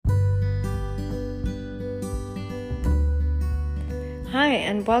Hi,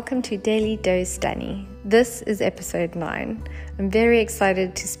 and welcome to Daily Dose Danny. This is episode 9. I'm very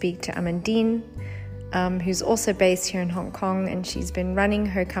excited to speak to Amandine, who's also based here in Hong Kong, and she's been running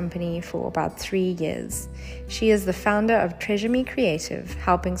her company for about 3 years. She is the founder of Treasure Me Creative,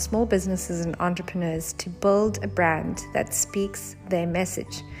 helping small businesses and entrepreneurs to build a brand that speaks their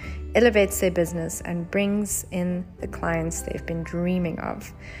message, elevates their business, and brings in the clients they've been dreaming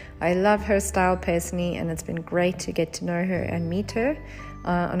of. I love her style personally, and it's been great to get to know her and meet her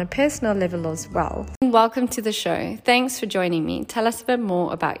on a personal level as well. Welcome to the show. Thanks for joining me. Tell us a bit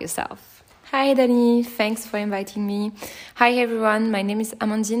more about yourself. Hi, Dani. Thanks for inviting me. Hi, everyone. My name is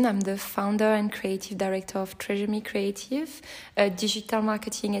Amandine. I'm the founder and creative director of Treasure Me Creative, a digital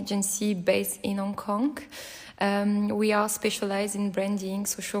marketing agency based in Hong Kong. We are specialized in branding,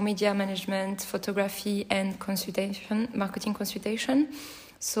 social media management, photography, and marketing consultation.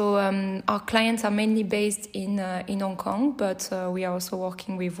 So our clients are mainly based in Hong Kong, but we are also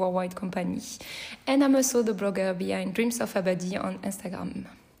working with worldwide companies. And I'm also the blogger behind Dreams of Abadi on Instagram.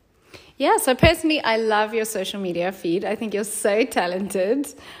 Yeah, so personally, I love your social media feed. I think you're so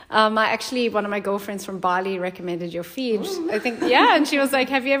talented. One of my girlfriends from Bali recommended your feed. I think, and she was like,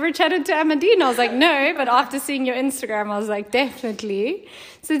 have you ever chatted to Amandine? I was like, no, but after seeing your Instagram, I was like, definitely.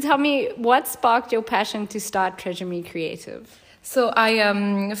 So tell me, what sparked your passion to start Treasure Me Creative? So I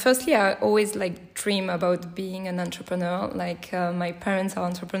always dream about being an entrepreneur. My parents are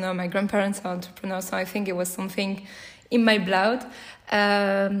entrepreneurs, my grandparents are entrepreneurs. So I think it was something in my blood.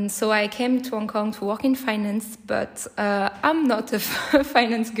 So I came to Hong Kong to work in finance, but I'm not a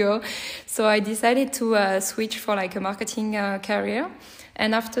finance girl. So I decided to switch for a marketing career.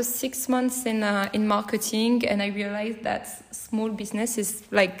 And after 6 months in marketing, and I realized that small businesses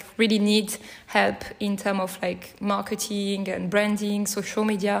really need help in terms of marketing and branding, social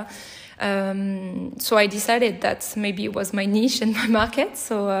media. So I decided that maybe it was my niche and my market.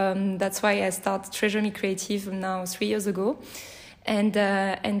 So that's why I started Treasure Me Creative now 3 years ago.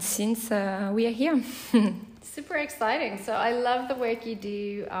 And since we are here. Super exciting. So I love the work you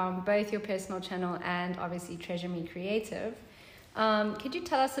do, both your personal channel and obviously Treasure Me Creative. Could you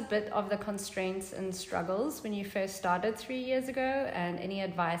tell us a bit of the constraints and struggles when you first started 3 years ago, and any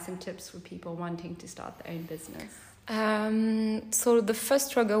advice and tips for people wanting to start their own business? So the first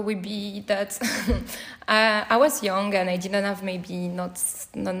struggle would be that I was young and I didn't have maybe not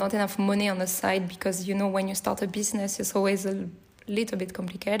enough money on the side, because when you start a business, it's always a little bit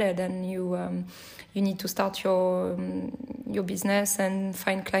complicated, and you need to start your business and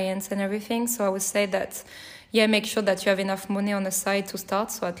find clients and everything. So I would say that make sure that you have enough money on the side to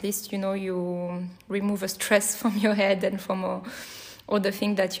start, so at least you remove a stress from your head and from all the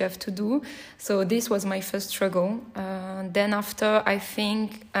things that you have to do. So this was my first struggle. Then after, I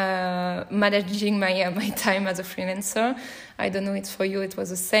think managing my time as a freelancer. I don't know if for you it was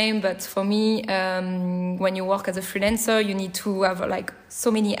the same, but for me, when you work as a freelancer, you need to have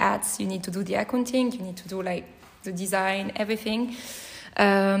so many ads. You need to do the accounting, you need to do the design, everything.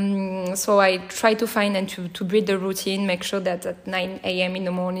 So I try to find and to build the routine, make sure that at 9 a.m. in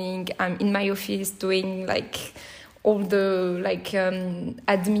the morning, I'm in my office doing all the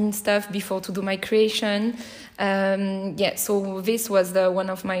admin stuff before to do my creation. So this was one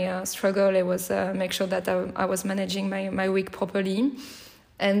of my struggle. It was make sure that I was managing my week properly.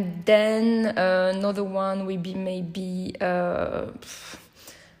 And then another one would be maybe...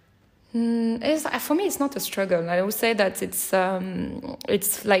 for me, it's not a struggle. I would say that it's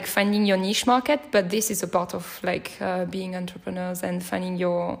like finding your niche market, but this is a part of being entrepreneurs and finding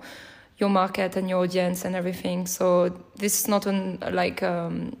your market and your audience and everything. So this is not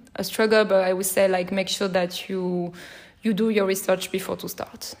a struggle, but I would say make sure that you do your research before to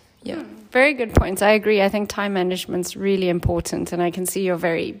start. Yeah. Very good points. I agree. I think time management's really important, and I can see you're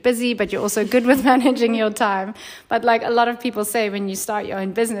very busy, but you're also good with managing your time. But a lot of people say, when you start your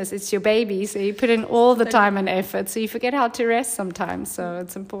own business, it's your baby, so you put in all the time and effort, so you forget how to rest sometimes. So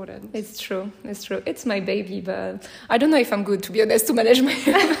it's important. It's true. It's my baby, but I don't know if I'm good, to be honest, to manage my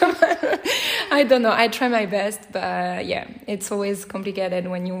I don't know. I try my best, but it's always complicated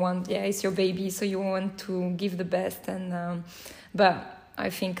when you want, it's your baby, so you want to give the best, and but I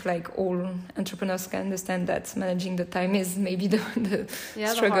think all entrepreneurs can understand that managing the time is maybe the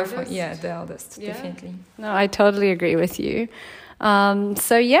struggle the hardest, definitely. No, I totally agree with you.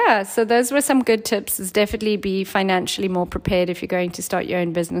 So those were some good tips. Is definitely be financially more prepared if you're going to start your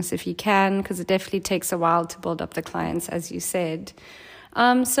own business, if you can, because it definitely takes a while to build up the clients, as you said.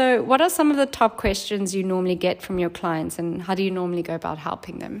 So what are some of the top questions you normally get from your clients, and how do you normally go about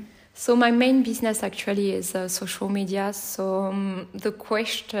helping them? So my main business actually is social media. So the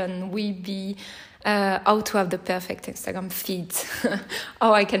question will be how to have the perfect Instagram feed,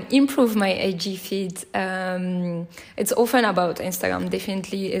 how I can improve my IG feed. It's often about Instagram,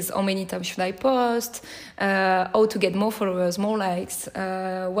 definitely, is how many times should I post, how to get more followers, more likes,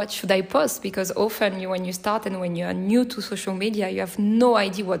 what should I post? Because often when you start and when you are new to social media, you have no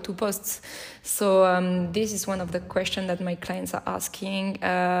idea what to post. So this is one of the questions that my clients are asking.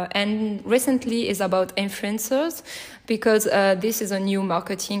 And recently is about influencers, because this is a new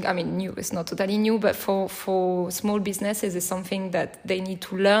marketing. I mean, new, it's not totally new, but for small businesses, it's something that they need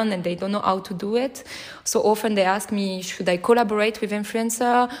to learn and they don't know how to do it. So often they ask me, should I collaborate with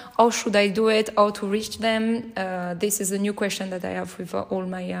influencer? How should I do it? How to reach them? This is a new question that I have with all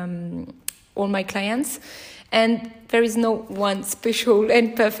my clients. And there is no one special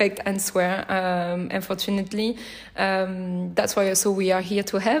and perfect answer, unfortunately. That's why also we are here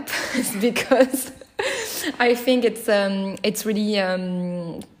to help, because I think it's really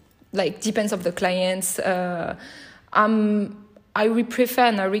like depends of the clients. I would prefer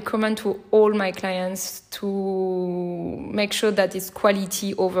and I recommend to all my clients to make sure that it's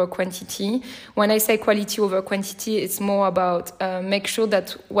quality over quantity. When I say quality over quantity, it's more about make sure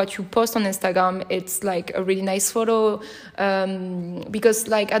that what you post on Instagram, it's like a really nice photo. Because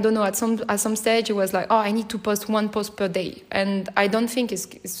like, I don't know, at some stage it was like, oh, I need to post one post per day. And I don't think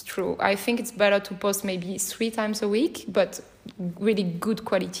it's true. I think it's better to post maybe 3 times a week, but really good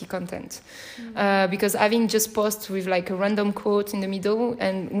quality content. Because having just post with like a random quote in the middle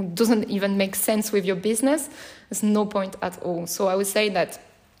and doesn't even make sense with your business, there's no point at all. So I would say that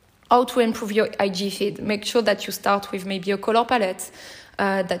how to improve your IG feed, make sure that you start with maybe a color palette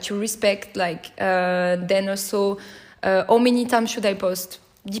that you respect, like then also how many times should I post?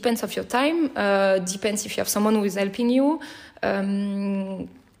 Depends of your time, depends if you have someone who is helping you, and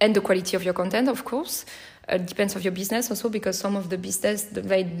the quality of your content, of course. Depends of your business also, because some of the business,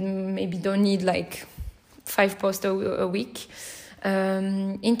 they maybe don't need like 5 posts a week.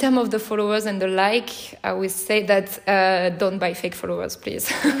 In terms of the followers and the like, I would say that don't buy fake followers, please.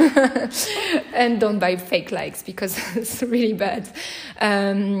 And don't buy fake likes, because it's really bad.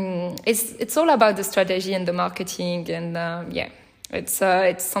 It's all about the strategy and the marketing, and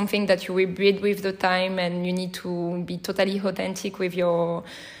it's something that you will build with the time, and you need to be totally authentic with your...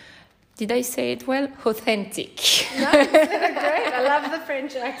 Did I say it well? Authentic. No, you said it great. I love the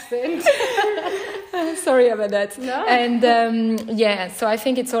French accent. Sorry about that. No. And so I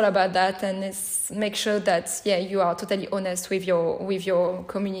think it's all about that, and it's make sure that you are totally honest with your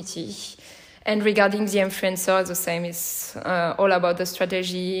community. And regarding the influencer, the same. Is all about the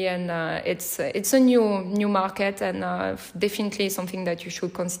strategy, and it's a new market, and definitely something that you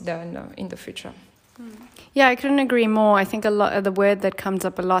should consider in the future. Yeah, I couldn't agree more. I think a lot of the word that comes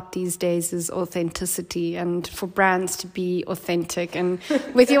up a lot these days is authenticity, and for brands to be authentic and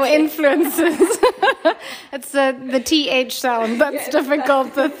with your influencers. It's the TH sound that's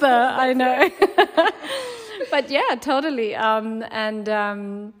difficult. I know. But yeah, totally.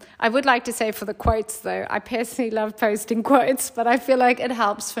 I would like to say for the quotes, though, I personally love posting quotes, but I feel like it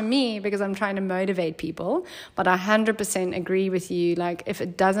helps for me because I'm trying to motivate people. But I 100% agree with you. Like, if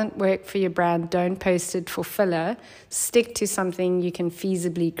it doesn't work for your brand, don't post it for filler. Stick to something you can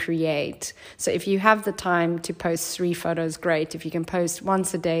feasibly create. So if you have the time to post 3 photos, great. If you can post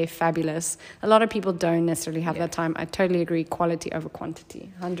once a day, fabulous. A lot of people don't necessarily have that time. I totally agree. Quality over quantity,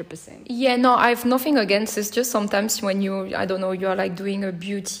 100%. Yeah, no, I have nothing against it. Just sometimes when you're like doing a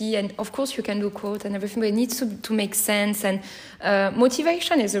beauty, and of course you can do quote and everything, but it needs to make sense. And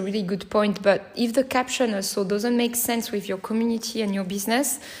motivation is a really good point, but if the caption also doesn't make sense with your community and your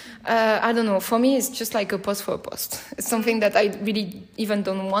business, I don't know, for me it's just like a post for a post. It's something that I really even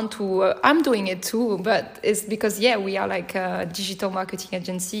don't want to, I'm doing it too, but it's because we are like a digital marketing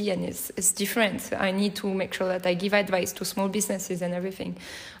agency, and it's different. I need to make sure that I give advice to small businesses and everything.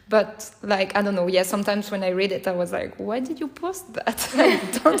 But like, I don't know, sometimes when I read it, I was like, why did you post that? I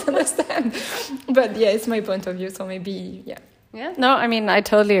don't understand. But it's my point of view, so maybe, Yeah, no, I mean, I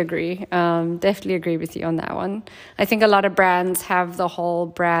totally agree. Definitely agree with you on that one. I think a lot of brands have the whole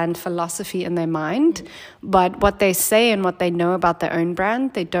brand philosophy in their mind, but what they say and what they know about their own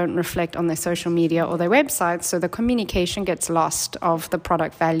brand, they don't reflect on their social media or their website. So the communication gets lost of the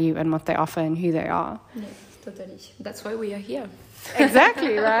product value and what they offer and who they are. Yeah, totally. That's why we are here.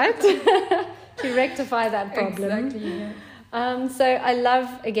 Exactly, right? To rectify that problem. Exactly, yeah. So I love,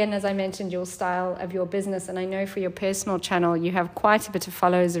 again, as I mentioned, your style of your business, and I know for your personal channel you have quite a bit of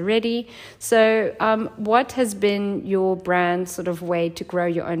followers already. So what has been your brand sort of way to grow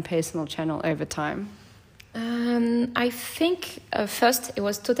your own personal channel over time? I think first it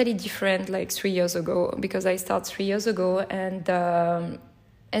was totally different like 3 years ago, because I started 3 years ago, and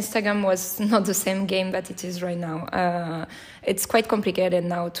Instagram was not the same game that it is right now. It's quite complicated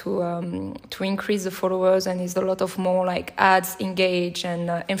now to increase the followers, and it's a lot of more like ads, engage, and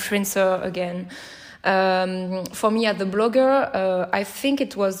influencer again. For me, as the blogger, I think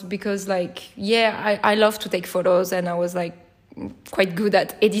it was because I love to take photos, and I was like quite good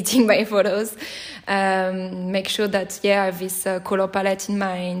at editing my photos. Make sure that I have this color palette in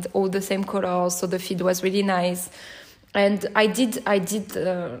mind, all the same colors, so the feed was really nice. And I did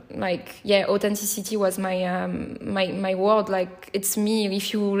authenticity was my word. Like, it's me.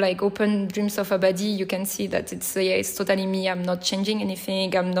 If you like open Dreams of Abadi, you can see that it's totally me. I'm not changing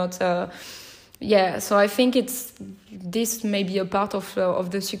anything. I'm not. So I think this may be a part of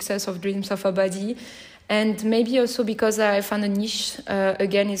the success of Dreams of Abadi. And maybe also because I found a niche.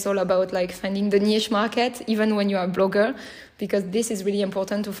 Again, it's all about like finding the niche market, even when you are a blogger, because this is really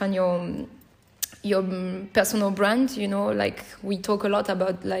important to find your personal brand. Like we talk a lot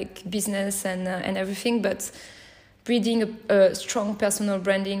about like business and everything, but building a strong personal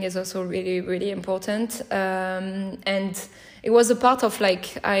branding is also really, really important. And it was a part of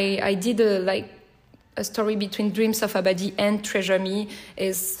like, I did a story between Dreams of Abadi and Treasure Me,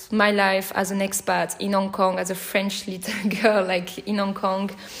 is my life as an expat in Hong Kong, as a French little girl, like in Hong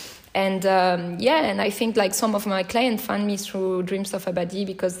Kong. And and I think like some of my clients found me through Dreams of Abadi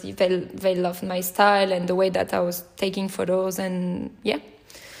because they loved my style and the way that I was taking photos. And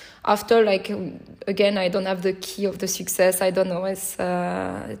after, like, again, I don't have the key of the success. I don't know.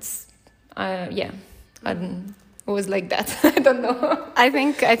 It was like that. I don't know. I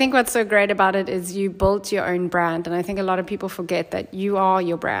think what's so great about it is you built your own brand, and I think a lot of people forget that you are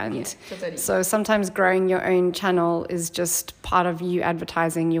your brand. Yeah, totally. So sometimes growing your own channel is just part of you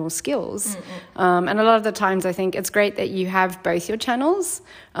advertising your skills. And a lot of the times I think it's great that you have both your channels.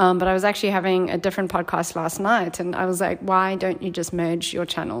 But I was actually having a different podcast last night, and I was like, why don't you just merge your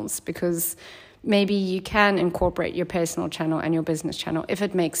channels? Because maybe you can incorporate your personal channel and your business channel if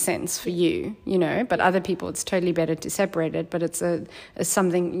it makes sense for you, but other people, it's totally better to separate it. But it's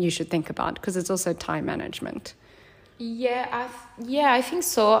something you should think about because it's also time management. I think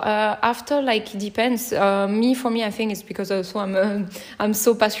so. After, like, it depends. For me, I think it's because also I'm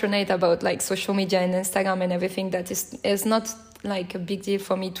so passionate about like social media and Instagram and everything that is not like a big deal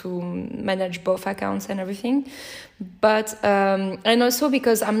for me to manage both accounts and everything. But and also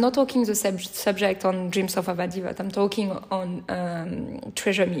because I'm not talking the subject on Dreams of Abadi, but I'm talking on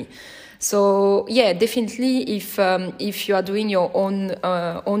Treasure Me. So definitely if you are doing your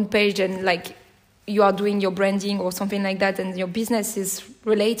own page and like you are doing your branding or something like that, and your business is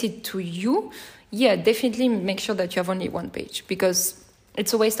related to you, definitely make sure that you have only one page, because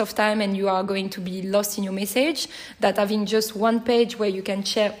it's a waste of time and you are going to be lost in your message. That having just one page where you can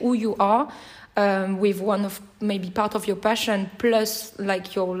share who you are with one of maybe part of your passion plus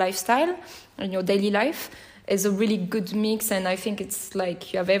like your lifestyle and your daily life is a really good mix. And I think it's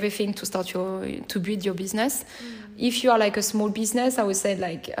like you have everything to build your business. If you are like a small business, I would say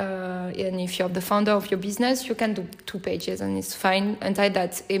like, and if you're the founder of your business, you can do 2 pages and it's fine. And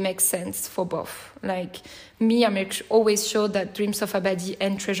that it makes sense for both. Like me, I make always sure that Dreams of Abadi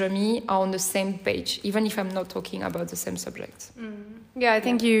and Treasure Me are on the same page, even if I'm not talking about the same subject. Yeah, I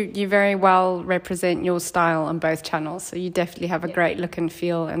think you very well represent your style on both channels. So you definitely have a great look and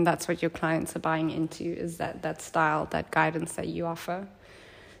feel, and that's what your clients are buying into, is that style, that guidance that you offer.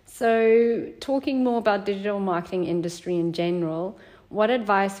 So talking more about digital marketing industry in general, what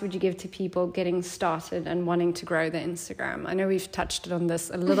advice would you give to people getting started and wanting to grow their Instagram? I know we've touched on this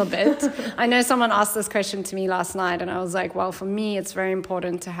a little bit. I know someone asked this question to me last night, and I was like, well, for me, it's very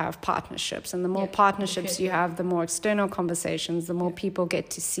important to have partnerships. And the more partnerships you have, the more external conversations, the more people get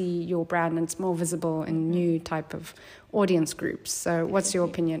to see your brand, and it's more visible in new type of audience groups. So what's your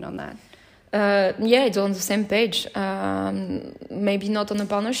opinion on that? It's on the same page. Maybe not on a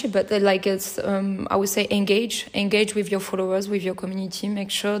partnership, but like it's, I would say engage with your followers, with your community.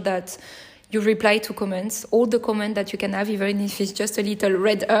 Make sure that you reply to comments, all the comments that you can have, even if it's just a little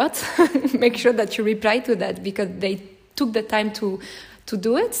red heart. Make sure that you reply to that, because they took the time to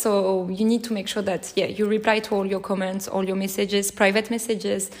do it. So you need to make sure that, you reply to all your comments, all your messages, private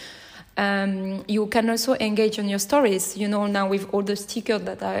messages. You can also engage on your stories. Now with all the stickers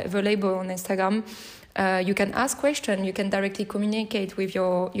that are available on Instagram, you can ask questions, you can directly communicate with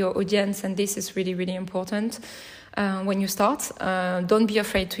your audience, and this is really, really important when you start. Don't be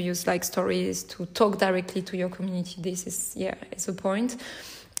afraid to use like stories to talk directly to your community. This is, it's a point.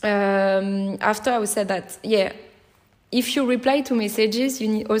 After I would say that, if you reply to messages,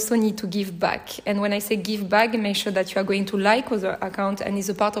 you also need to give back. And when I say give back, make sure that you are going to like other account, and is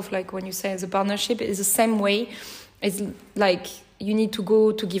a part of like when you say as a partnership, it's the same way. It's like you need to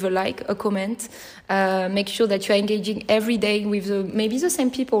go to give a like, a comment. Make sure that you're engaging every day with maybe the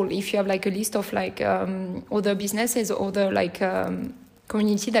same people. If you have like a list of like other businesses or other like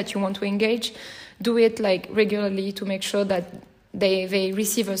community that you want to engage, do it like regularly to make sure that they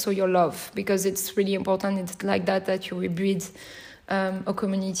receive also your love, because it's really important. It's like that you will build a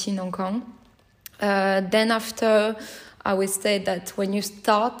community in Hong Kong. Then after, I would say that when you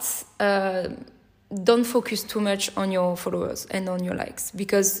start, don't focus too much on your followers and on your likes,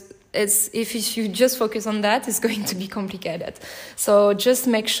 because if you just focus on that, it's going to be complicated. So just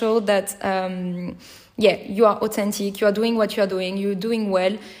make sure that you are authentic, you are doing what you are doing, you're doing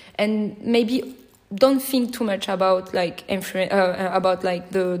well, and maybe don't think too much about like about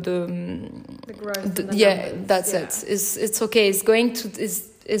like the growth. That's it. It's okay. It's going to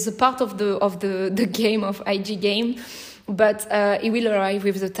is a part of the game of IG game. But it will arrive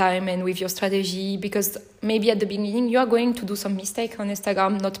with the time and with your strategy, because maybe at the beginning you are going to do some mistake on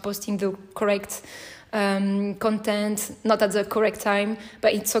Instagram, not posting the correct content, not at the correct time,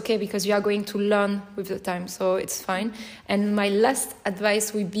 but it's okay because you are going to learn with the time, so it's fine. And my last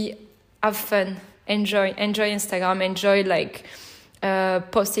advice would be have fun, enjoy Instagram, enjoy like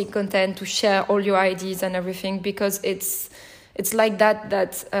posting content, to share all your ideas and everything, because it's like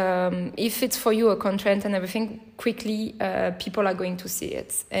that if it's for you a content and everything, quickly people are going to see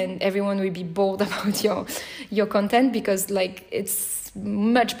it, and everyone will be bored about your content, because like it's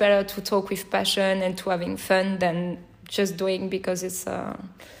much better to talk with passion and to having fun than just doing because it's I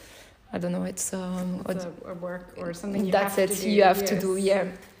don't know, it's a work or something you that's have it to do. You have to do, yeah.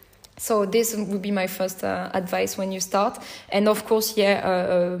 So this would be my first advice when you start. And of course,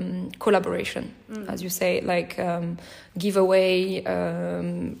 collaboration, as you say, like giveaway,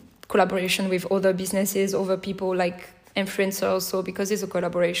 collaboration with other businesses, other people, like influencers. So because it's a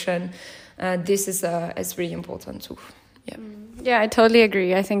collaboration, this is really important too. Yeah. Yeah, I totally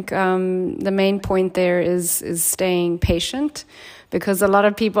agree. I think the main point there is staying patient, because a lot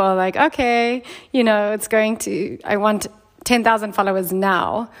of people are like, okay, I want 10,000 followers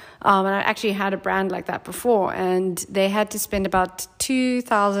now. And I actually had a brand like that before, and they had to spend about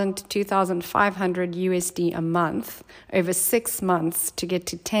 2,000 to 2,500 USD a month over 6 months to get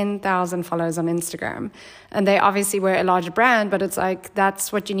to 10,000 followers on Instagram. And they obviously were a larger brand, but it's like,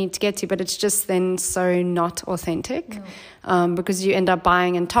 that's what you need to get to. But it's just then so not authentic, because you end up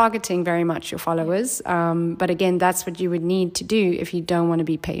buying and targeting very much your followers. But again, that's what you would need to do if you don't want to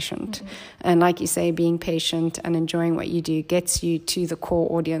be patient. Mm-hmm. And like you say, being patient and enjoying what you do gets you to the core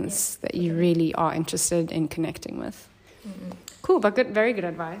audience that you really are interested in connecting with. Mm-hmm. Cool, but very good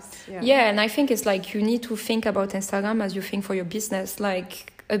advice. Yeah, and I think it's like you need to think about Instagram as you think for your business.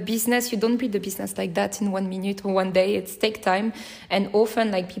 Like a business, you don't build a business like that in 1 minute or 1 day. It takes time, and often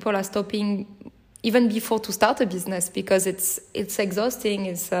like people are stopping even before to start a business because it's exhausting.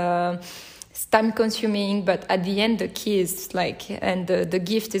 It's time consuming, but at the end the key is like, and the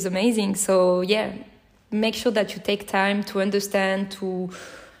gift is amazing. So yeah, make sure that you take time to understand, to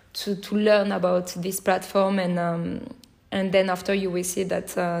learn about this platform, and then after you will see that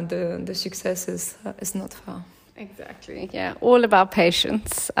the success is not far. Exactly. Yeah, all about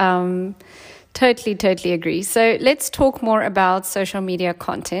patience. Totally agree. So let's talk more about social media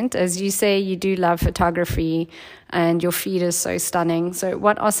content. As you say, you do love photography and your feed is so stunning. So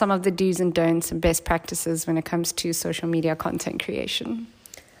what are some of the do's and don'ts and best practices when it comes to social media content creation?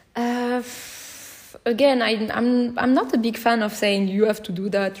 Again, I'm not a big fan of saying you have to do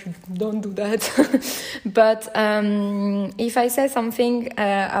that, you don't do that. But if I say something,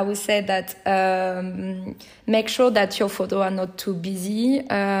 I would say that make sure that your photos are not too busy,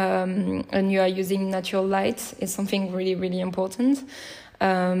 and you are using natural light is something really, really important.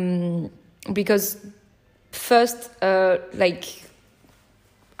 Because first, like,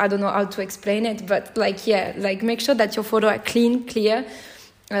 I don't know how to explain it, but make sure that your photos are clean, clear.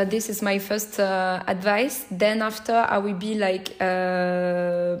 This is my first advice. Then after, I will be like,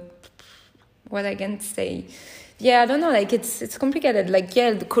 what I can say. Yeah, I don't know. Like it's complicated. Like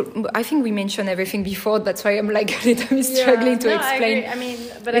I think we mentioned everything before. That's why I'm like a little bit struggling to explain. I mean,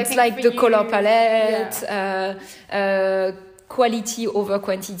 but it's like the color palette, quality over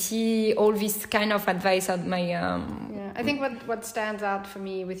quantity. All this kind of advice at my. I think what stands out for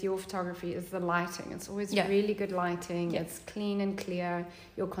me with your photography is the lighting. It's always really good lighting. It's clean and clear.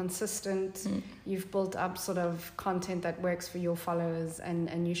 You're consistent. You've built up sort of content that works for your followers,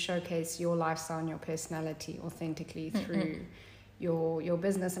 and you showcase your lifestyle and your personality authentically through your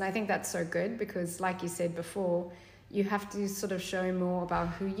business. And I think that's so good because, like you said before, you have to sort of show more about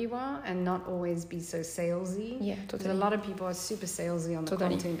who you are and not always be so salesy. Yeah, Because totally. a lot of people are super salesy on the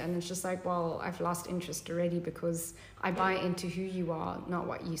Totally. content, and it's just like, well, I've lost interest already because I buy into who you are, not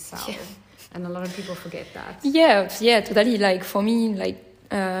what you sell. Yeah. And a lot of people forget that. Yeah, totally. Like for me, like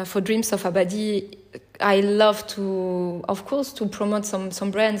for Dreams of Abadi, I love to, of course, to promote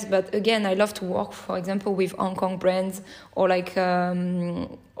some brands, but again, I love to work, for example, with Hong Kong brands or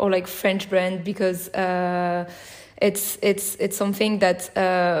like French brand, because it's something that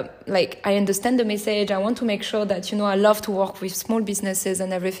like I understand the message. I want to make sure that, you know, I love to work with small businesses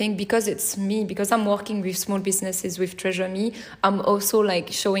and everything, because it's me, because I'm working with small businesses with Treasure Me. I'm also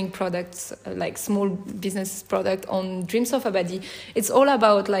like showing products, like small business product on Dreams of Abadi. It's all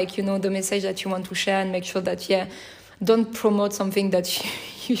about like, you know, the message that you want to share, and make sure that, yeah, don't promote something that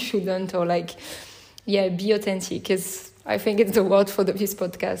you shouldn't, or like, yeah, be authentic. Because I think it's the word for this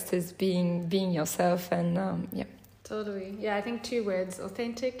podcast is being yourself, and yeah. Totally. Yeah, I think 2 words,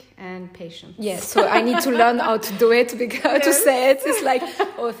 authentic and patient. Yeah, so I need to learn how to do it, because to say it is like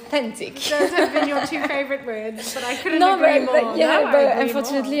authentic. Those have been your 2 favorite words, but I couldn't No, agree but more. yeah, No, I but agree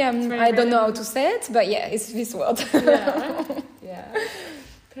unfortunately, more. It's very I don't know how relevant. to say it, but yeah, it's this word. Yeah. Yeah.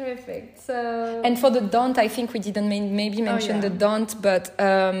 Perfect. So. And for the don't, I think we didn't maybe mention yeah. the don't, but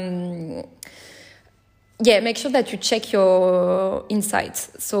yeah, make sure that you check your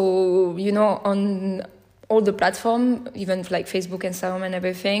insights. So, you know, on all the platform, even like Facebook, Instagram and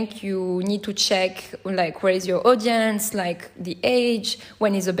everything, you need to check like where is your audience, like the age,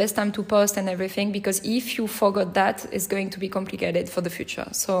 when is the best time to post and everything, because if you forgot that, it's going to be complicated for the future.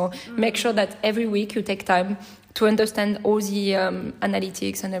 So make sure that every week you take time to understand all the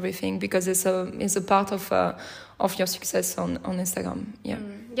analytics and everything, because it's a part of your success on Instagram. Yeah.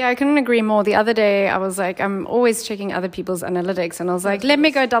 Yeah, I couldn't agree more. The other day, I was like, I'm always checking other people's analytics, and I was like, let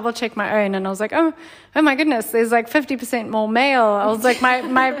me go double check my own. And I was like, oh my goodness, there's like 50% more male. I was like,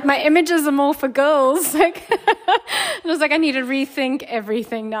 my images are more for girls. Like, and I was like, I need to rethink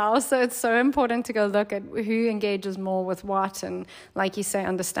everything now. So it's so important to go look at who engages more with what, and like you say,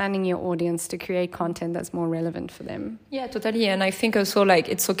 understanding your audience to create content that's more relevant for them. Yeah, totally. And I think also like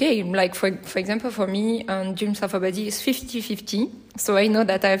it's okay. Like for example, for me, Dreams of Abadi is 50-50. So I know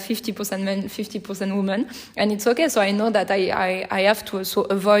that I have 50% men, 50% women, and it's okay. So I know that I have to also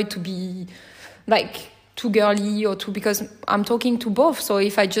avoid to be like too girly or too, because I'm talking to both. So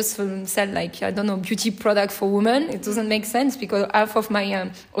if I just sell like, I don't know, beauty product for women, it doesn't make sense, because half of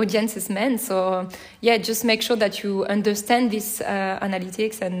my audience is men. So yeah, just make sure that you understand this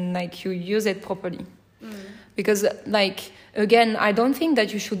analytics and like you use it properly. Because like, again, I don't think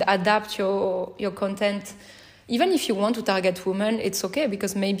that you should adapt your content. Even if you want to target women, it's okay,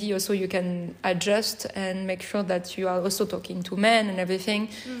 because maybe also you can adjust and make sure that you are also talking to men and everything.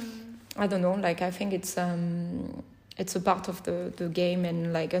 I don't know, like I think it's a part of the game,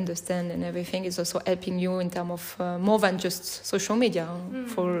 and like understand and everything is also helping you in terms of more than just social media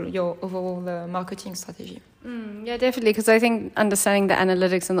for your overall marketing strategy. Yeah, definitely, because I think understanding the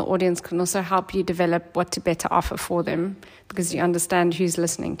analytics and the audience can also help you develop what to better offer for them, because you understand who's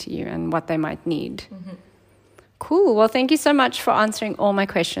listening to you and what they might need. Cool. Well, thank you so much for answering all my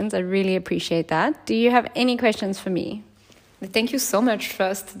questions. I really appreciate that. Do you have any questions for me? Thank you so much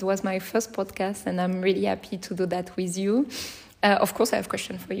first. It was my first podcast, and I'm really happy to do that with you. Of course, I have a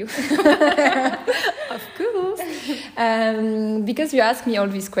question for you. Of course. Because you asked me all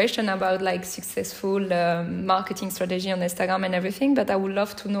these questions about like successful marketing strategy on Instagram and everything, but I would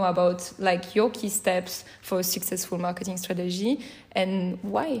love to know about like your key steps for a successful marketing strategy, and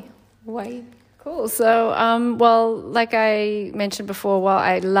why? Why? Cool. So, well, like I mentioned before,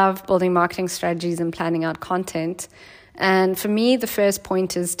 I love building marketing strategies and planning out content. And for me, the first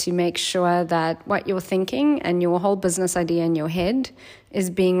point is to make sure that what you're thinking and your whole business idea in your head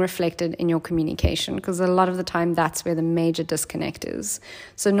is being reflected in your communication, because a lot of the time that's where the major disconnect is.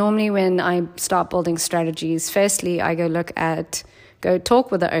 So normally when I start building strategies, firstly, I go talk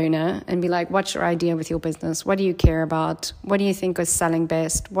with the owner and be like, what's your idea with your business? What do you care about? What do you think is selling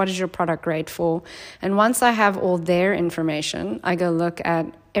best? What is your product great for? And once I have all their information, I go look at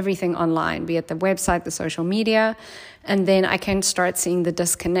everything online, be it the website, the social media, and then I can start seeing the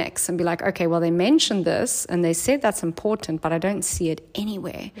disconnects and be like, okay, well, they mentioned this and they said that's important, but I don't see it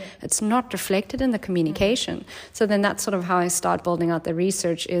anywhere. Yeah. It's not reflected in the communication. Mm-hmm. So then that's sort of how I start building out the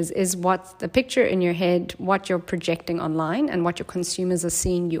research is what the picture in your head, what you're projecting online and what your consumers are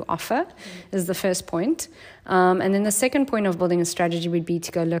seeing you offer is the first point. And then the second point of building a strategy would be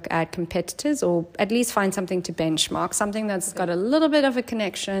to go look at competitors, or at least find something to benchmark, something that's got a little bit of a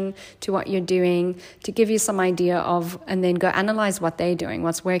connection to what you're doing, to give you some idea of of, and then go analyze what they're doing,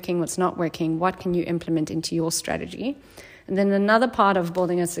 what's working, what's not working, what can you implement into your strategy. And then another part of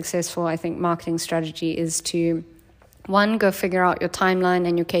building a successful, I think, marketing strategy is to, one, go figure out your timeline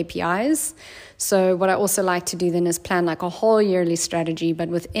and your KPIs. So what I also like to do then is plan like a whole yearly strategy, but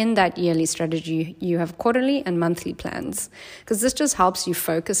within that yearly strategy, you have quarterly and monthly plans, because this just helps you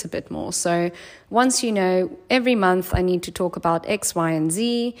focus a bit more. So once you know every month I need to talk about X, Y, and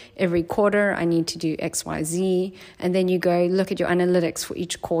Z, every quarter I need to do X, Y, Z, and then you go look at your analytics for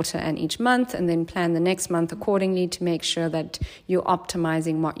each quarter and each month, and then plan the next month accordingly to make sure that you're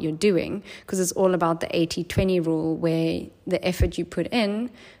optimizing what you're doing, because it's all about the 80-20 rule, where the effort you put in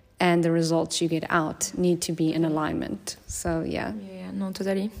and the results you get out need to be in alignment. So yeah, no,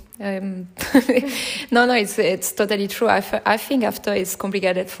 totally. No, it's totally true. I think after it's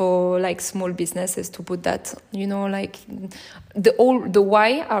complicated for like small businesses to put that, like the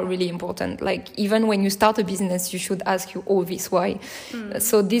why are really important. Like even when you start a business, you should ask you all this why.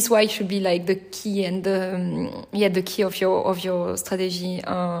 So this why should be like the key and the key of your strategy.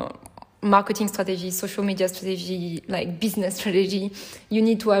 Marketing strategy, social media strategy, like business strategy. You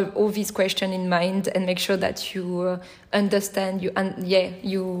need to have all these questions in mind and make sure that you understand, how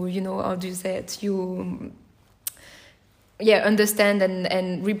do you say it? Understand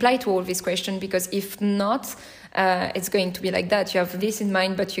and reply to all these questions, because if not, it's going to be like that. You have this in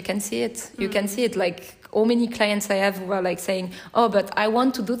mind, but you can see it. You can see it. Like how many clients I have who are like saying, "Oh, but I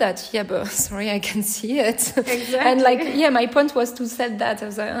want to do that." Yeah, but sorry, I can see it. Exactly. And like, my point was to set that. I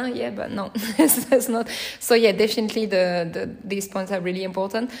was like, but no, that's not. So definitely these points are really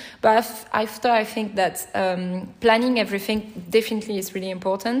important. But after, I think that planning everything definitely is really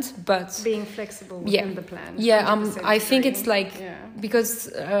important. But being flexible within the plan. I think it's like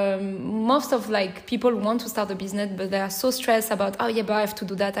because most of like people want to start a business, but they are so stressed about but I have to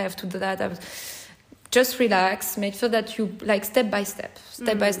do that. I have to do that. Just relax, make sure that you like step by step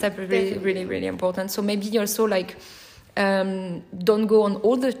really, really, really important. So maybe also like don't go on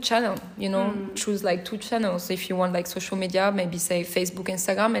all the channel, choose like 2 channels. If you want like social media, maybe say Facebook,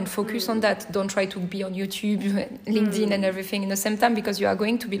 Instagram, and focus on that. Don't try to be on YouTube, LinkedIn and everything in the same time, because you are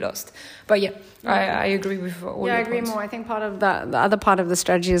going to be lost. But I agree with all your I agree points. more. I think part of the other part of the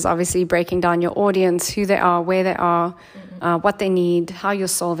strategy is obviously breaking down your audience, who they are, where they are, what they need, how you're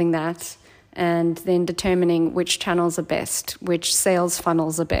solving that. And then determining which channels are best, which sales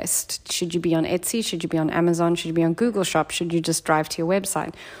funnels are best. Should you be on Etsy? Should you be on Amazon? Should you be on Google Shop? Should you just drive to your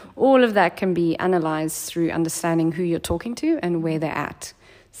website? All of that can be analyzed through understanding who you're talking to and where they're at.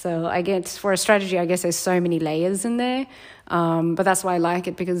 So I guess for a strategy, I guess there's so many layers in there. But that's why I like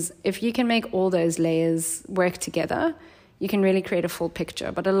it, because if you can make all those layers work together, you can really create a full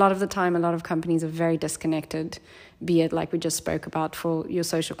picture. But a lot of the time, a lot of companies are very disconnected, be it like we just spoke about for your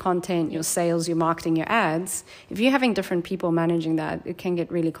social content, your sales, your marketing, your ads. If you're having different people managing that, it can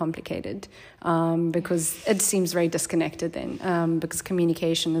get really complicated because it seems very disconnected then, because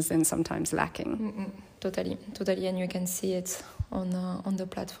communication is then sometimes lacking. Totally. And you can see it on the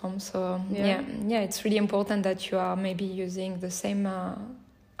platform. So it's really important that you are maybe using the same,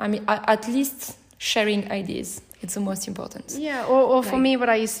 at least sharing ideas. It's the most important. Yeah, or for me, what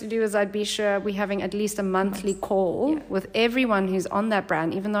I used to do is I'd be sure we're having at least a monthly call with everyone who's on that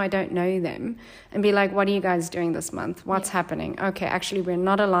brand, even though I don't know them, and be like, what are you guys doing this month? What's happening? Okay, actually, we're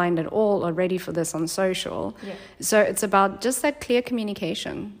not aligned at all or ready for this on social. Yeah. So it's about just that clear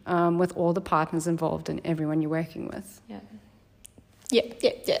communication with all the partners involved and everyone you're working with. Yeah.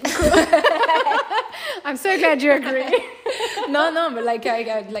 I'm so glad you agree. No, but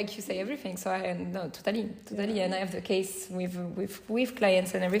like you say everything. So totally. And I have the case with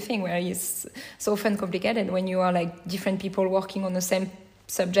clients and everything where it's so often complicated when you are like different people working on the same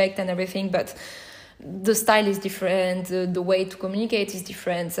subject and everything, but the style is different, the way to communicate is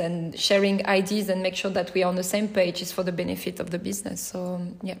different, and sharing ideas and make sure that we are on the same page is for the benefit of the business. So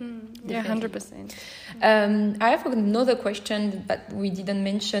 100%. I have another question that we didn't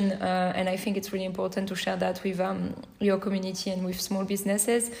mention, and I think it's really important to share that with your community and with small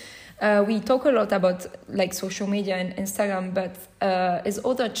businesses. We talk a lot about like social media and Instagram, but there's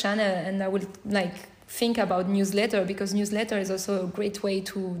other channel, and I would like think about newsletter, because newsletter is also a great way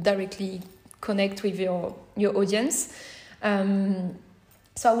to directly connect with your audience.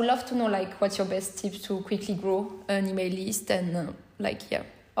 So I would love to know like what's your best tips to quickly grow an email list, and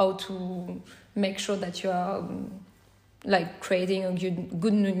how to make sure that you are like creating a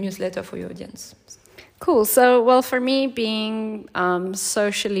good newsletter for your audience. Cool. So, well, for me, being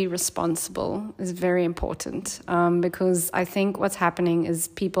socially responsible is very important because I think what's happening is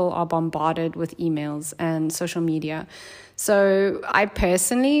people are bombarded with emails and social media. So I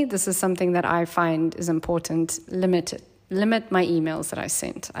personally, this is something that I find is important, limit my emails that I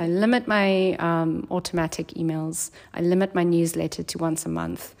sent. I limit my automatic emails. I limit my newsletter to once a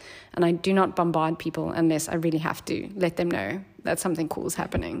month. And I do not bombard people unless I really have to let them know that something cool is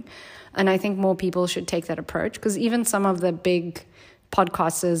happening. And I think more people should take that approach, because even some of the big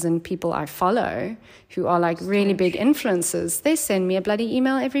podcasters and people I follow who are like really big influencers, they send me a bloody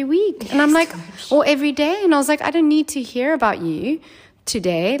email every week. And I'm like, or every day. And I was like, I don't need to hear about you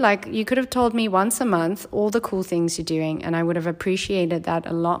today. Like, you could have told me once a month all the cool things you're doing, and I would have appreciated that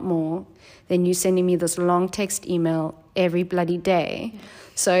a lot more than you sending me this long text email every bloody day.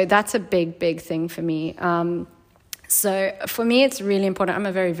 So that's a big thing for me. So for me, it's really important. I'm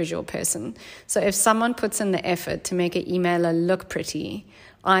a very visual person. So if someone puts in the effort to make an emailer look pretty,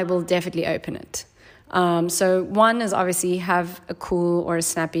 I will definitely open it. So one is obviously have a cool or a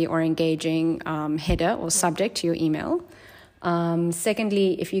snappy or engaging header or subject to your email.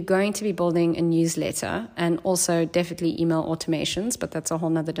 Secondly, if you're going to be building a newsletter, and also definitely email automations, but that's a whole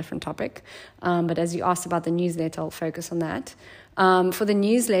nother different topic. But as you asked about the newsletter, I'll focus on that. For the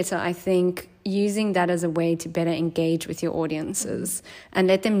newsletter, I think using that as a way to better engage with your audiences and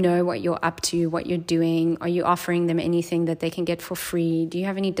let them know what you're up to, what you're doing. Are you offering them anything that they can get for free? Do you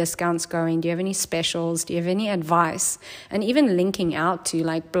have any discounts going? Do you have any specials? Do you have any advice? And even linking out to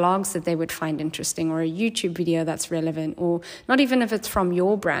like blogs that they would find interesting, or a YouTube video that's relevant, or not even if it's from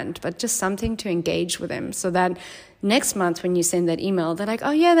your brand, but just something to engage with them, so that next month when you send that email, they're like,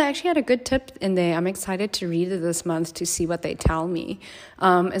 oh yeah, they actually had a good tip in there. I'm excited to read it this month to see what they tell me.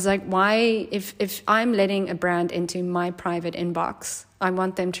 It's like, why, if I'm letting a brand into my private inbox, I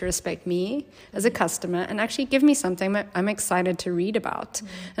want them to respect me as a customer and actually give me something that I'm excited to read about.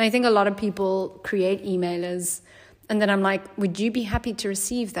 And I think a lot of people create emailers, and then I'm like, would you be happy to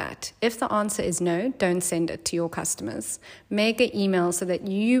receive that? If the answer is no, don't send it to your customers. Make an email so that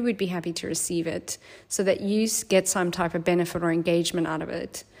you would be happy to receive it, so that you get some type of benefit or engagement out of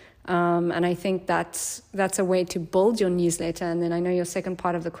it. And I think that's a way to build your newsletter. And then I know your second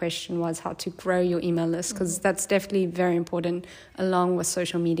part of the question was how to grow your email list, because that's definitely very important along with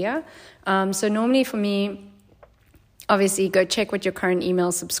social media. So normally for me, obviously, go check what your current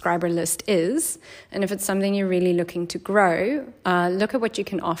email subscriber list is. And if it's something you're really looking to grow, look at what you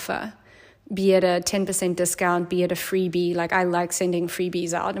can offer. Be it a 10% discount, be it a freebie. Like, I like sending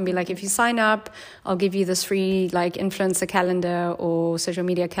freebies out and be like, if you sign up, I'll give you this free like influencer calendar or social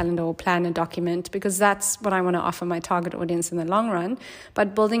media calendar or planner document, because that's what I want to offer my target audience in the long run.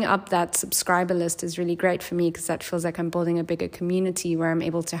 But building up that subscriber list is really great for me, because that feels like I'm building a bigger community where I'm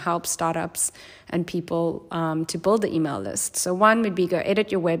able to help startups and people to build the email list. So one would be go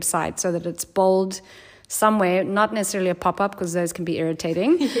edit your website so that it's bold somewhere, not necessarily a pop-up, because those can be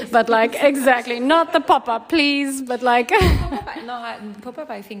irritating, but like, exactly, not the pop-up, please, but like... Pop-up,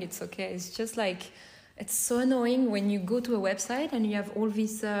 I think it's okay. It's just like, it's so annoying when you go to a website and you have all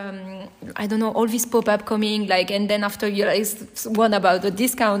this, all this pop-up coming, like, and then after it's one about a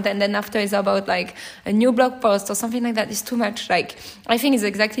discount, and then after is about like a new blog post or something like that. It's too much. Like, I think it's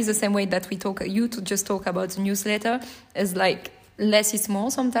exactly the same way that we talk about the newsletter, is like, less is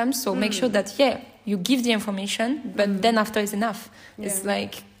more sometimes. So make sure that, you give the information, but then after is enough. Yeah. It's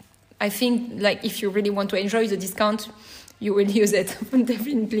like, I think like if you really want to enjoy the discount, you will use it,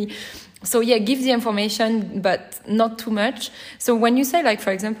 definitely. So give the information, but not too much. So when you say, like, for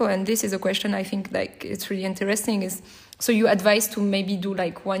example, and this is a question I think like it's really interesting, is, so you advise to maybe do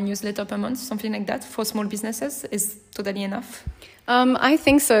like one newsletter per month, something like that for small businesses is totally enough? I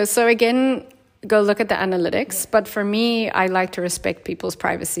think so. So again, go look at the analytics. But for me, I like to respect people's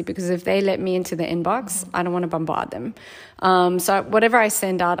privacy, because if they let me into the inbox, I don't want to bombard them. So whatever I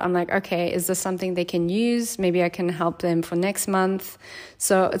send out, I'm like, okay, is this something they can use? Maybe I can help them for next month.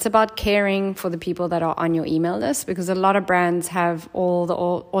 So it's about caring for the people that are on your email list, because a lot of brands have all the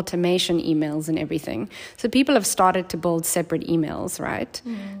automation emails and everything. So people have started to build separate emails, right?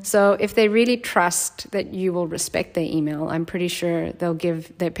 So if they really trust that you will respect their email, I'm pretty sure they'll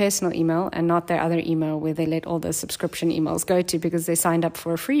give their personal email and not their other email where they let all the subscription emails go to because they signed up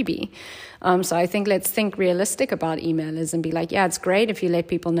for a freebie. So I think let's think realistic about emailers and be like, yeah, it's great if you let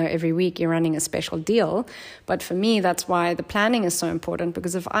people know every week you're running a special deal. But for me, that's why the planning is so important,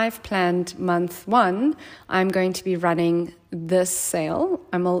 because if I've planned month 1, I'm going to be running this sale,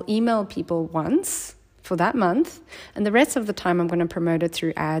 I will email people once for that month, and the rest of the time I'm going to promote it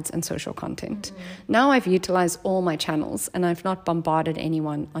through ads and social content. Now I've utilized all my channels and I've not bombarded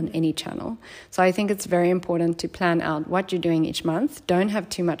anyone on any channel. So I think it's very important to plan out what you're doing each month. Don't have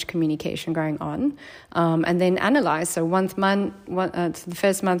too much communication going on, and then analyze. So the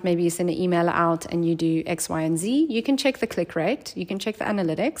first month, maybe you send an email out and you do X, Y, and Z. You can check the click rate, you can check the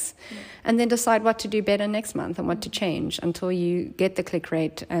analytics, and then decide what to do better next month and what to change until you get the click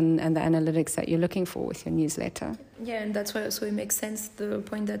rate and the analytics that you're looking for with your newsletter. Yeah, and that's why also it makes sense, the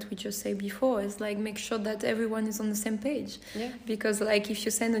point that we just said before, is like make sure that everyone is on the same page. Yeah. Because like if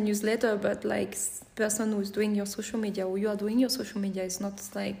you send a newsletter but like person who's doing your social media or you are doing your social media is not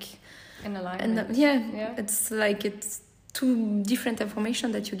like In alignment. And it's like it's two different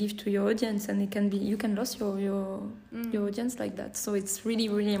information that you give to your audience, and it can be, you can lose your audience like that. So it's really,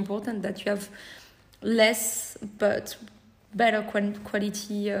 really important that you have less but better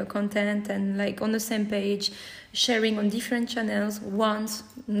quality content, and like on the same page, sharing on different channels once,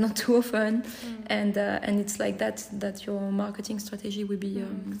 not too often, and it's like that your marketing strategy will be.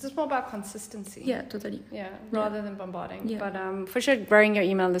 It's more about consistency. Yeah, totally. Yeah, rather than bombarding. Yeah. But for sure, growing your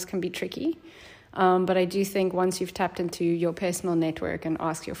email list can be tricky. But I do think once you've tapped into your personal network and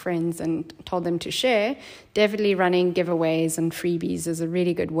asked your friends and told them to share, definitely running giveaways and freebies is a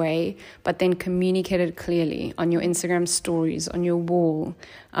really good way, but then communicate it clearly on your Instagram stories, on your wall.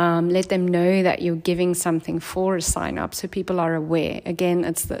 Let them know that you're giving something for a sign up so people are aware.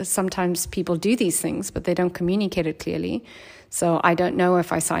 Again, sometimes people do these things, but they don't communicate it clearly. So I don't know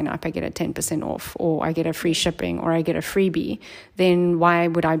if I sign up, I get a 10% off, or I get a free shipping, or I get a freebie. Then why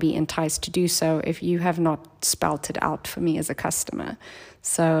would I be enticed to do so if you have not spelt it out for me as a customer?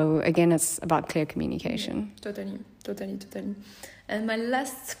 So again, it's about clear communication. Yeah, totally. And my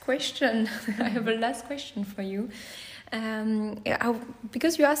last question, I have a last question for you.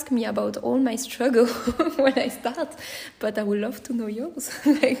 Because you asked me about all my struggle when I start, but I would love to know yours.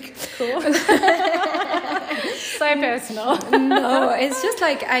 Like, cool. So personal. No, it's just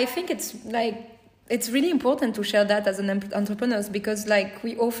like, I think it's really important to share that as an entrepreneur, because like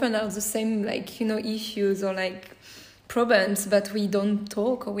we often have the same issues or like problems, but we don't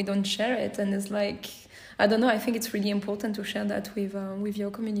talk or we don't share it, and it's like, I don't know, I think it's really important to share that with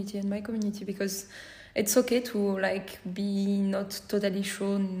your community and my community, because it's okay to like be not totally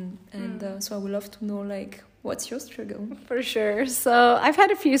sure, and so I would love to know like what's your struggle. For sure. So I've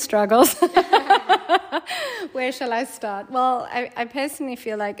had a few struggles. Where shall I start? Well, I personally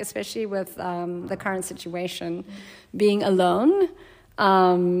feel like, especially with the current situation, being alone,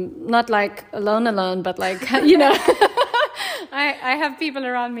 not like alone, but like, I have people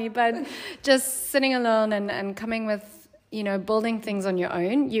around me, but just sitting alone and coming with, building things on your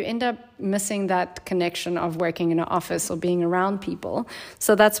own, you end up missing that connection of working in an office or being around people.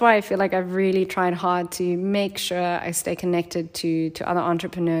 So that's why I feel like I've really tried hard to make sure I stay connected to other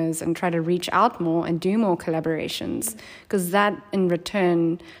entrepreneurs and try to reach out more and do more collaborations, because that in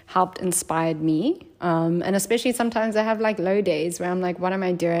return helped inspire me. And especially sometimes I have like low days where I'm like, what am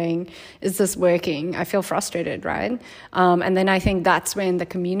I doing? Is this working? I feel frustrated, right? And then I think that's when the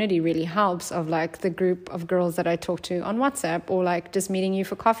community really helps, of like the group of girls that I talk to on WhatsApp, or like just meeting you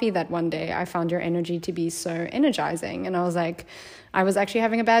for coffee that one day. I found your energy to be so energizing. And I was like, I was actually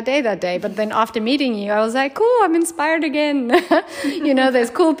having a bad day that day, but then after meeting you, I was like, cool, I'm inspired again. There's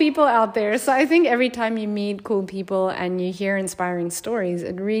cool people out there. So I think every time you meet cool people and you hear inspiring stories,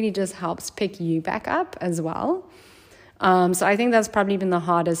 it really just helps pick you back up as well. So I think that's probably been the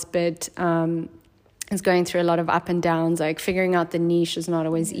hardest bit, is going through a lot of up and downs. Like figuring out the niche is not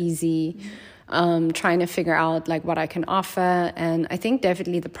always easy. Trying to figure out like what I can offer. And I think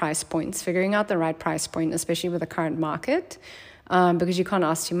definitely the price points, figuring out the right price point, especially with the current market. Because you can't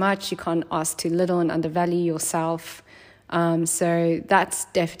ask too much, you can't ask too little and undervalue yourself. So that's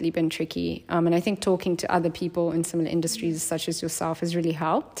definitely been tricky. And I think talking to other people in similar industries such as yourself has really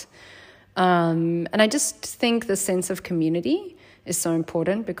helped. And I just think the sense of community is so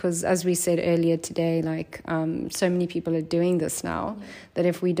important, because as we said earlier today, like so many people are doing this now, that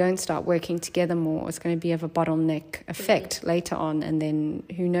if we don't start working together more, it's going to be of a bottleneck effect later on, and then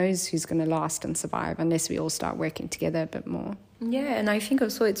who knows who's going to last and survive unless we all start working together a bit more. Yeah, and I think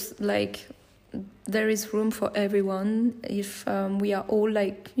also it's like there is room for everyone if we are all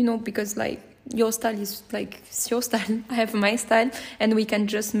like, because like your style is like it's your style, I have my style, and we can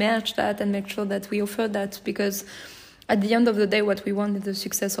just merge that and make sure that we offer that, because at the end of the day, what we want is the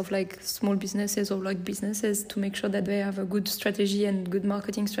success of like small businesses or like businesses, to make sure that they have a good strategy and good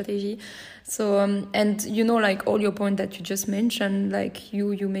marketing strategy. So and you know, like all your point that you just mentioned, like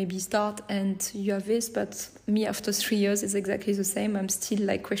you maybe start and you have this, but me after 3 years is exactly the same. I'm still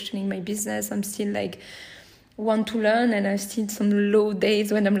like questioning my business. I'm still like want to learn, and I still some low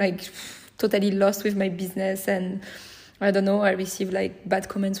days when I'm like totally lost with my business, and I don't know, I receive like bad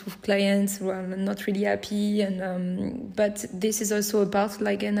comments with clients who are not really happy, and but this is also about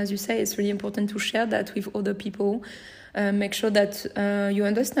like, and as you say, it's really important to share that with other people. Make sure that you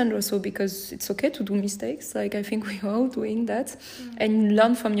understand also, because it's okay to do mistakes. Like I think we're all doing that, and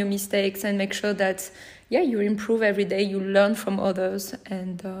learn from your mistakes, and make sure that you improve every day. You learn from others,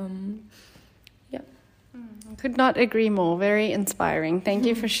 and Could not agree more. Very inspiring. Thank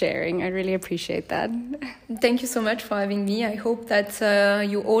you for sharing. I really appreciate that. Thank you so much for having me. I hope that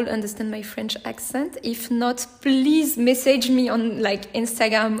you all understand my French accent. If not, please message me on like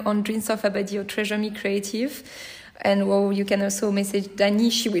Instagram on Dreams of Abadi or Treasure Me Creative. And you can also message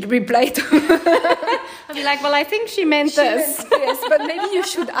Dani. She will reply to I'll be like, well, I think she meant this. Yes, but maybe you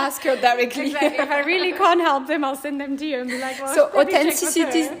should ask her directly. Exactly. If I really can't help them, I'll send them to you and be like, well, so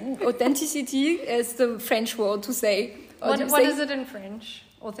authenticity is the French word to say. What is it in French?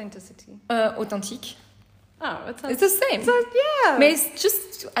 Authenticity. Authentique. Oh, it's the same. So, yeah. But it's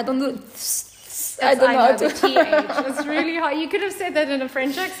just, I don't know. I don't know how to TH. It's really hard. You could have said that in a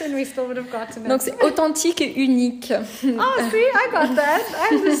French accent, we still would have gotten it. Donc c'est authentique et unique. Oh, see, I got that. I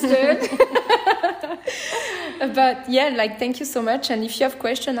understood. But like thank you so much. And if you have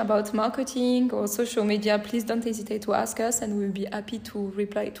questions about marketing or social media, please don't hesitate to ask us, and we'll be happy to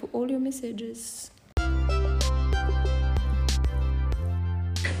reply to all your messages.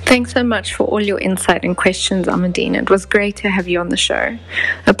 Thanks so much for all your insight and questions, Amandine. It was great to have you on the show.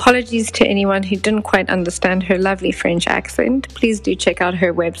 Apologies to anyone who didn't quite understand her lovely French accent. Please do check out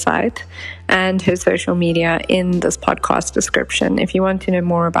her website and her social media in this podcast description if you want to know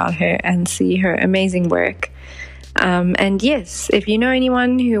more about her and see her amazing work. And yes, if you know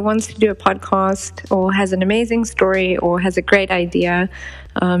anyone who wants to do a podcast or has an amazing story or has a great idea,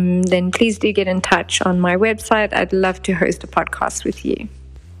 then please do get in touch on my website. I'd love to host a podcast with you.